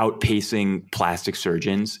outpacing plastic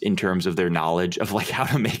surgeons in terms of their knowledge of like how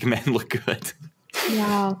to make men look good.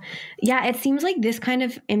 Wow. Yeah, it seems like this kind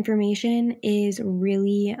of information is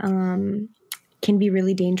really can be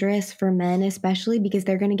really dangerous for men, especially because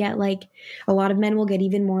they're going to get like a lot of men will get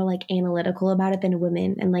even more like analytical about it than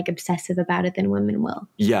women and like obsessive about it than women will.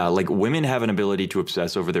 Yeah, like women have an ability to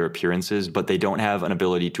obsess over their appearances, but they don't have an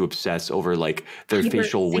ability to obsess over like their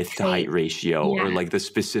facial width to height ratio or like the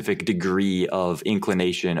specific degree of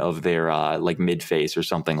inclination of their like mid face or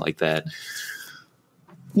something like that.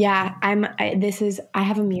 Yeah, I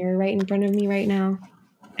have a mirror right in front of me right now,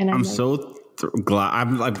 and I'm like, so glad.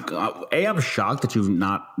 I'm like, I'm shocked that you're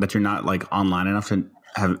not like online enough to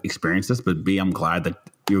have experienced this, but B, I'm glad that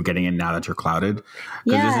you're getting it now that you're clouded.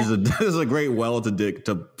 Yeah. This is a great well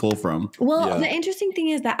to pull from. Well, the interesting thing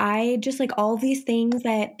is that I just like all these things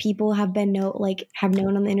that people have have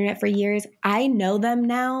known on the internet for years. I know them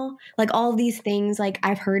now. Like all these things, like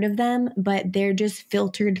I've heard of them, but they're just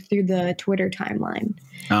filtered through the Twitter timeline.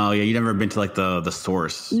 Oh yeah, you never been to like the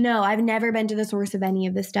source? No, I've never been to the source of any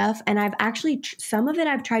of this stuff, and I've actually some of it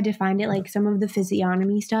I've tried to find it, like some of the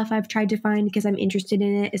physiognomy stuff I've tried to find because I'm interested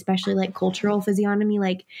in it, especially like cultural physiognomy,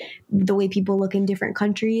 like the way people look in different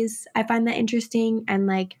countries. I find that interesting, and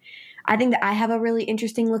like I think that I have a really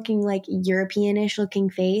interesting looking, like European-ish looking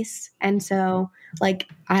face, and so like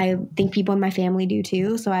I think people in my family do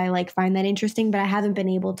too. So I like find that interesting, but I haven't been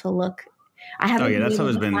able to look. I haven't been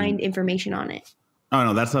able to find information on it. Oh,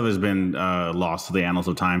 no, that stuff has been lost to the annals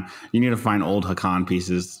of time. You need to find old Hakan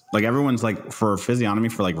pieces. Like everyone's like for physiognomy,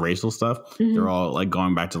 for like racial stuff, they're all like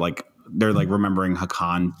going back to like, they're like remembering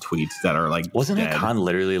Hakan tweets that are like Wasn't dead. Hakan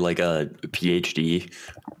literally like a PhD?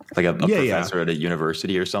 Like a professor at a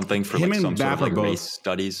university or something for like some sort of like race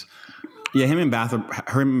studies? Yeah, him and Bap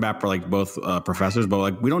were like both professors, but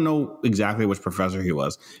like we don't know exactly which professor he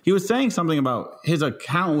was. He was saying something about his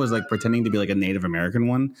account was like pretending to be like a Native American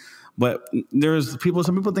one. But some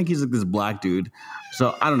people think he's like this black dude.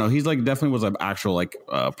 So I don't know. He's like definitely was an actual like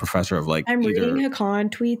professor of like. I'm reading Hakan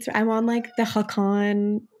tweets. I'm on like the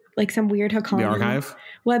Hakan, like some weird Hakan. The archive?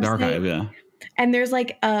 Website. The archive, yeah. And there's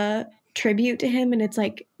like a tribute to him and it's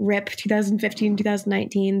like RIP 2015,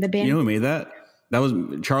 2019. The band. You know who made that? That was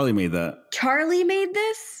Charlie made that. Charlie made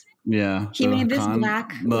this? Yeah. He made this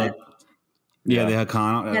black. The Hakan, yeah,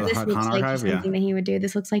 this Hakan looks like archive. something that he would do.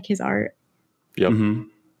 This looks like his art. Yep. Mm-hmm.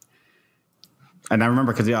 And I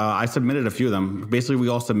remember because I submitted a few of them. Basically, we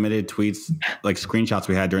all submitted tweets, like screenshots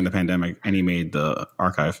we had during the pandemic, and he made the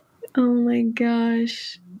archive. Oh my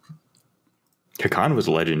gosh. Hakan was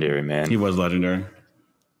legendary, man. He was legendary.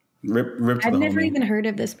 Rip I've never even heard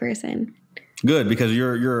of this person. Good, because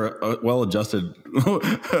you're a well-adjusted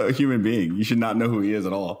human being. You should not know who he is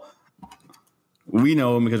at all. We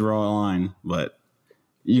know him because we're all online, but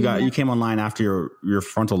you came online after your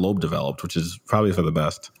frontal lobe developed, which is probably for the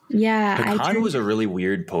best. Yeah, Hakan was a really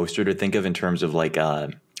weird poster to think of in terms of like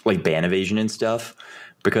ban evasion and stuff,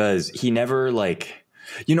 because he never like,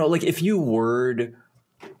 like if you word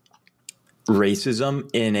racism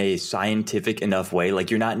in a scientific enough way,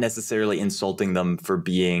 like you're not necessarily insulting them for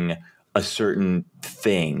being a certain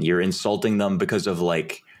thing. You're insulting them because of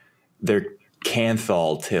like their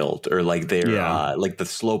canthal tilt or like their like the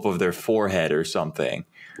slope of their forehead or something.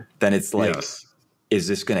 Then it's like, is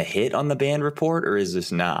this going to hit on the band report or is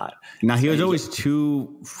this not? Now he was always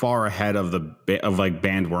too far ahead of like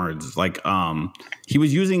banned words. Like he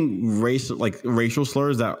was using racial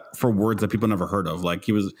slurs that for words that people never heard of. Like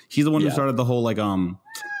he's the one who started the whole like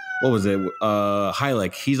what was it?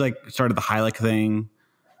 Heilig. He's like started the Heilig thing.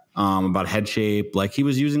 About head shape, like he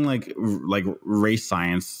was using like race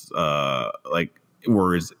science like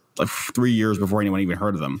words like 3 years before anyone even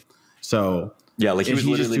heard of them. So yeah, like he was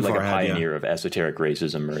literally like a pioneer of esoteric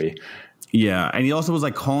racism, Marie. Yeah, and he also was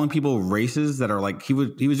like calling people races that are like he was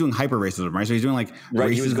doing hyper racism, right? So he's doing like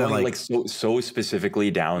races he was going that like so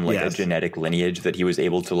specifically down like a genetic lineage that he was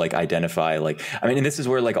able to like identify like and this is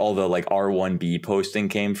where like all the like R1B posting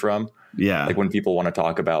came from. Yeah, like when people want to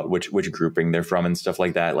talk about which grouping they're from and stuff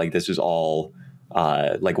like that. Like this is all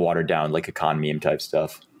like watered down like Hakan meme type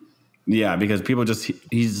stuff. Yeah, because people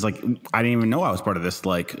he's like, I didn't even know I was part of this,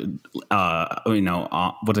 like,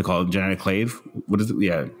 what's it called? Genetic clave? What is it?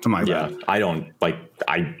 Yeah, something like that. Yeah, I don't, like,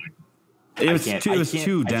 it was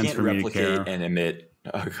too dense for me to care. And emit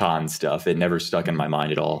Hakan stuff. It never stuck in my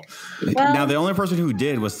mind at all. Well, now, the only person who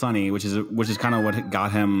did was Sunny, which is kind of what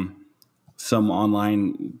got him some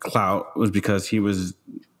online clout, was because him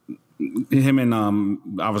and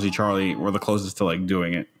obviously Charlie were the closest to, like,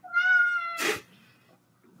 doing it.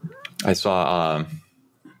 I saw,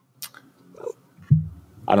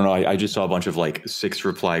 I don't know. I just saw a bunch of like 6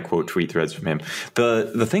 reply quote tweet threads from him.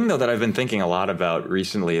 The thing though that I've been thinking a lot about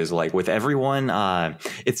recently is like with everyone,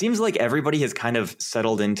 it seems like everybody has kind of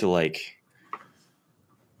settled into like,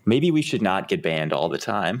 maybe we should not get banned all the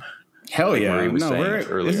time. Hell like yeah.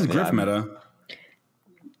 This is Griff meta.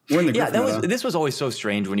 We're in the this was always so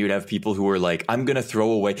strange when you would have people who were like, I'm going to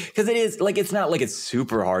throw away, because it is like, it's not like it's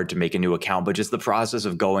super hard to make a new account, but just the process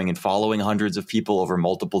of going and following hundreds of people over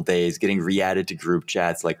multiple days, getting re-added to group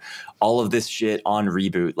chats, like all of this shit on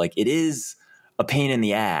reboot, like it is a pain in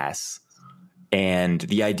the ass. And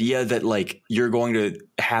the idea that like you're going to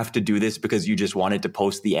have to do this because you just wanted to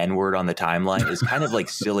post the N-word on the timeline is kind of like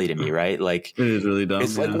silly to me, right? Like it is really dumb.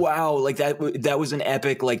 It's like, wow, like that was an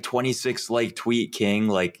epic like 26 like tweet king.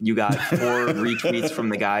 Like you got 4 retweets from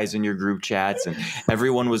the guys in your group chats, and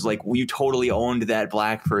everyone was like, well, you totally owned that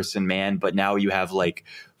black person, man. But now you have like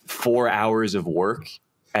 4 hours of work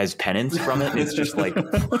as penance from it. And it's just like,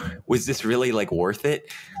 was this really like worth it?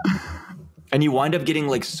 And you wind up getting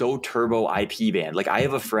like so turbo IP banned. Like I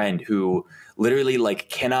have a friend who literally like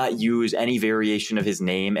cannot use any variation of his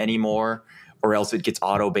name anymore, or else it gets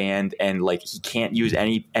auto banned, and like he can't use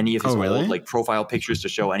any of his old like profile pictures to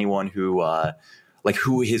show anyone who like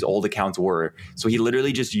who his old accounts were. So he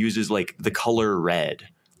literally just uses like the color red.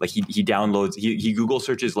 Like he downloads, he Google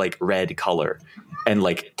searches like red color and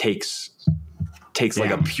like takes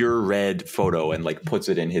like a pure red photo and like puts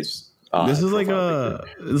it in his this is like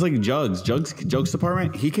it's like Jugs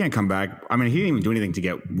department. He can't come back. I mean, he didn't even do anything to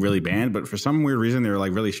get really banned, but for some weird reason, they're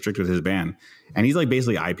like really strict with his ban, and he's like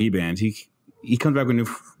basically IP banned. He comes back with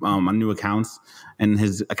new accounts, and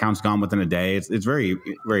his account's gone within a day. It's very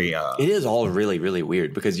very. It is all really really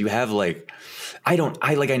weird because you have like, I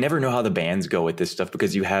never know how the bans go with this stuff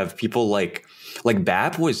because you have people like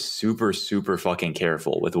BAP was super super fucking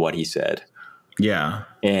careful with what he said. Yeah.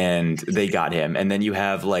 And they got him. And then you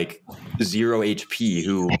have like Zero HP,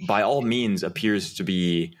 who by all means appears to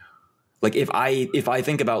be like, if I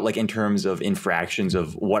think about like in terms of infractions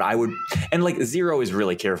of what I would, and like Zero is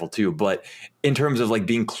really careful too, but in terms of like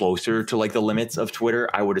being closer to like the limits of Twitter,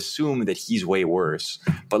 I would assume that he's way worse.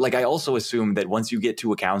 But like, I also assume that once you get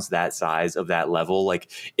to accounts that size of that level, like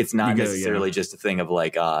it's not necessarily just a thing of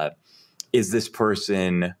like, is this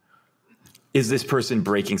person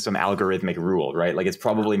breaking some algorithmic rule, right? Like it's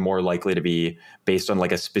probably more likely to be based on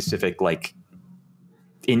like a specific like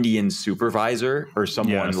Indian supervisor or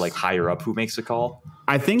someone like higher up who makes a call.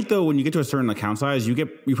 I think though, when you get to a certain account size, you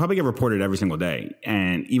probably get reported every single day,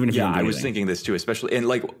 and even if I was thinking this too, especially in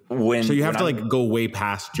like when so you have to like go way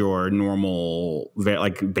past your normal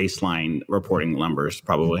like baseline reporting numbers,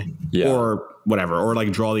 probably, or whatever, or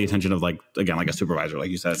like draw the attention of like again like a supervisor,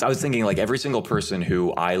 like you said. So I was thinking like every single person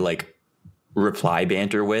who I like reply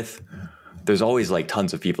banter with, there's always like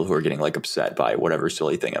tons of people who are getting like upset by whatever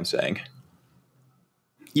silly thing I'm saying.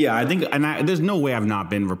 Yeah, I think, and there's no way I've not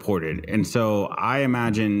been reported. And so I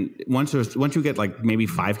imagine once you get like maybe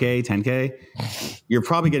 5K, 10K, you're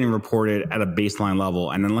probably getting reported at a baseline level.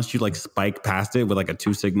 And unless you like spike past it with like a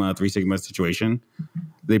 2 sigma, 3 sigma situation,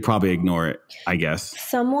 they probably ignore it, I guess.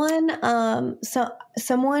 Someone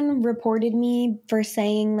reported me for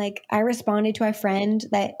saying like, I responded to a friend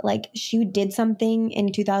that like she did something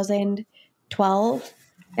in 2012.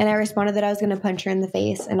 And I responded that I was going to punch her in the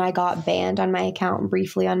face, and I got banned on my account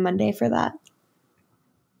briefly on Monday for that.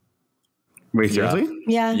 Wait, seriously?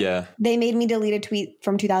 Yeah. They made me delete a tweet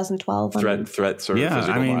from 2012. Threats or physical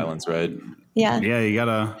violence, right? Yeah. Yeah, you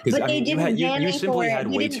gotta. But they didn't ban me you simply had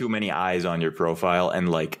way too many eyes on your profile, and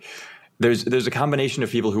like, there's a combination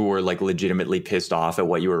of people who were like legitimately pissed off at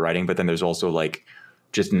what you were writing, but then there's also like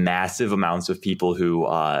just massive amounts of people who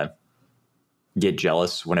get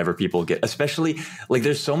jealous whenever people get, especially like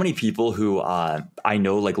there's so many people who I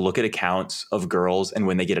know like look at accounts of girls, and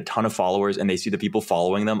when they get a ton of followers and they see the people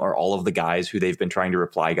following them are all of the guys who they've been trying to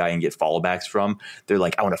reply guy and get follow backs from, they're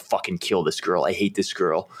like, I want to fucking kill this girl. I hate this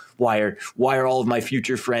girl. Why are all of my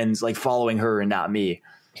future friends like following her and not me?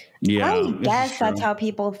 Yeah, I guess that's how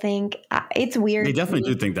people think. It's weird. They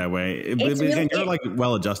definitely do think that way. You're like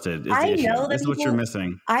well adjusted. I know that's what you're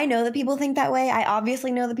missing. I know that people think that way. I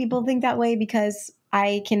obviously know that people think that way because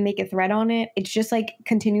I can make a thread on it. It's just like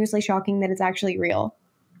continuously shocking that it's actually real.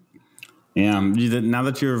 Yeah, now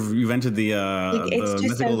that you've entered the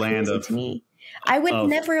mythical land of me. I would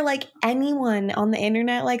never like anyone on the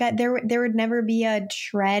internet. Like there would never be a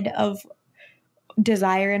shred of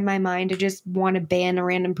desire in my mind to just want to ban a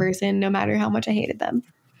random person no matter how much I hated them.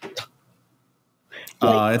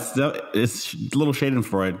 It's a little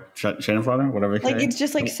Schadenfreude, whatever. Like it's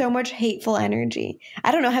just like so much hateful energy.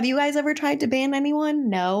 I don't know. Have you guys ever tried to ban anyone?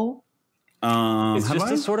 No. It's just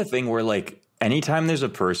the sort of thing where like anytime there's a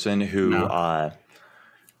person who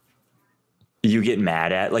you get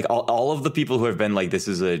mad at, like all of the people who have been like, this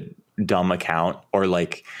is a dumb account, or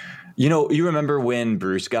like, you know, you remember when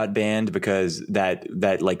Bruce got banned because that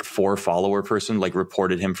like 4 follower person like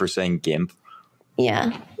reported him for saying GIMP.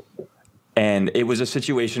 Yeah. And it was a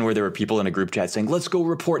situation where there were people in a group chat saying, let's go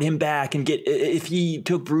report him back and get, if he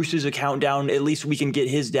took Bruce's account down, at least we can get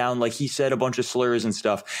his down. Like he said a bunch of slurs and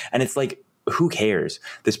stuff. And it's like, who cares?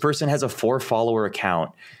 This person has a 4 follower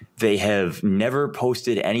account. They have never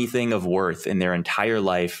posted anything of worth in their entire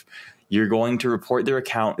life. You're going to report their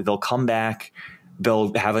account. They'll come back.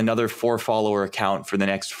 They'll have another 4-follower account for the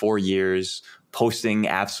next 4 years, posting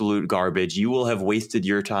absolute garbage. You will have wasted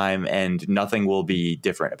your time and nothing will be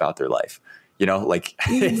different about their life. You know, like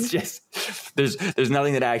it's just, there's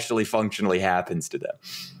nothing that actually functionally happens to them.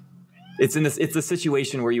 It's a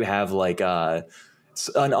situation where you have like an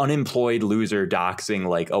unemployed loser doxing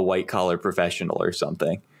like a white collar professional or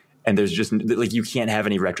something. And there's just like, you can't have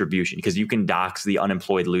any retribution because you can dox the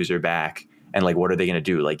unemployed loser back. And like, what are they going to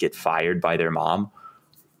do? Like get fired by their mom?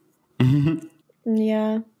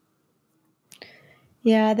 Yeah.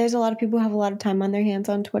 Yeah. There's a lot of people who have a lot of time on their hands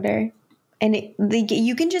on Twitter. And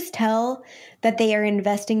you can just tell that they are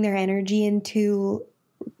investing their energy into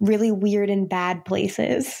really weird and bad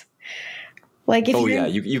places. Like if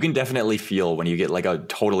you can definitely feel when you get like a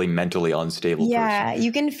totally mentally unstable person. Yeah,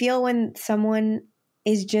 you can feel when someone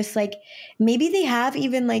is just like, maybe they have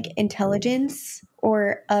even like intelligence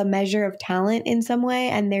or a measure of talent in some way,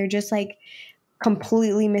 and they're just like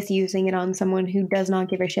completely misusing it on someone who does not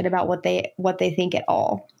give a shit about what they think at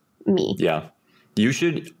all. Me. Yeah.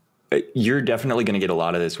 You're definitely going to get a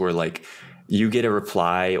lot of this where like you get a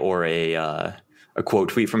reply or a quote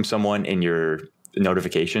tweet from someone in your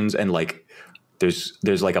notifications, and like there's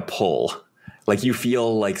like a pull. Like you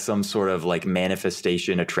feel like some sort of like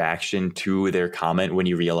manifestation attraction to their comment when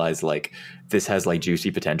you realize like this has like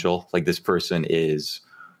juicy potential. Like this person is,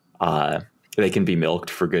 they can be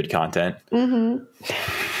milked for good content. And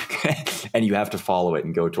you have to follow it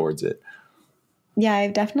and go towards it. Yeah,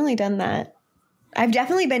 I've definitely done that. I've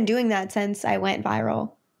definitely been doing that since I went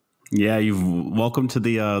viral. Yeah, welcome to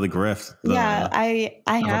the grift. I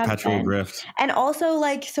have perpetual been. grift. And also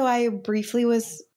like, so I briefly was